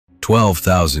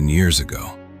12,000 years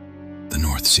ago, the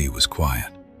North Sea was quiet,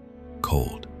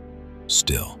 cold,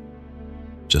 still.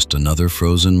 Just another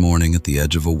frozen morning at the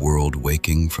edge of a world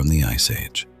waking from the Ice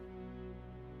Age.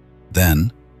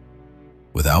 Then,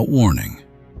 without warning,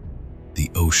 the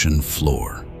ocean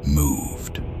floor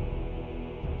moved.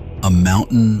 A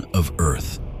mountain of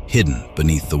earth, hidden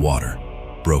beneath the water,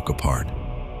 broke apart.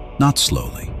 Not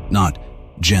slowly, not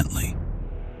gently,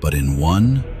 but in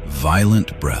one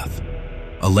violent breath.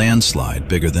 A landslide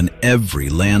bigger than every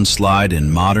landslide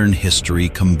in modern history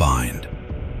combined.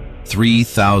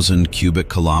 3,000 cubic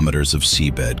kilometers of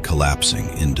seabed collapsing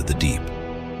into the deep.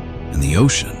 And the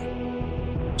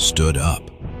ocean stood up.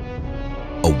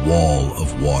 A wall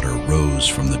of water rose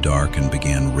from the dark and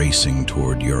began racing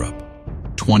toward Europe.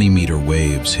 20-meter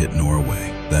waves hit Norway,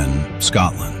 then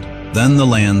Scotland, then the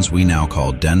lands we now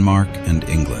call Denmark and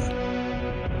England.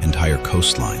 Entire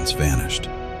coastlines vanished,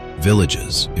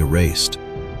 villages erased,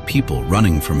 people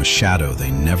running from a shadow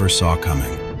they never saw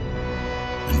coming.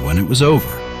 And when it was over,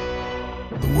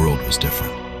 the world was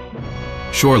different.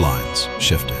 Shorelines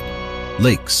shifted,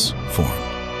 lakes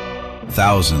formed,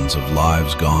 thousands of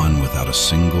lives gone without a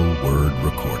single word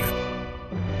recorded.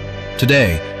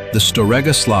 Today, the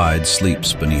Storegga Slide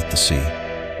sleeps beneath the sea,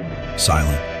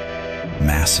 silent,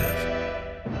 massive,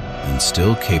 and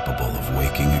still capable of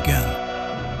waking again.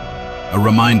 A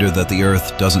reminder that the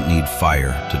earth doesn't need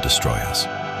fire to destroy us.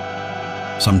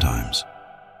 Sometimes,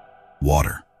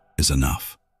 water is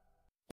enough.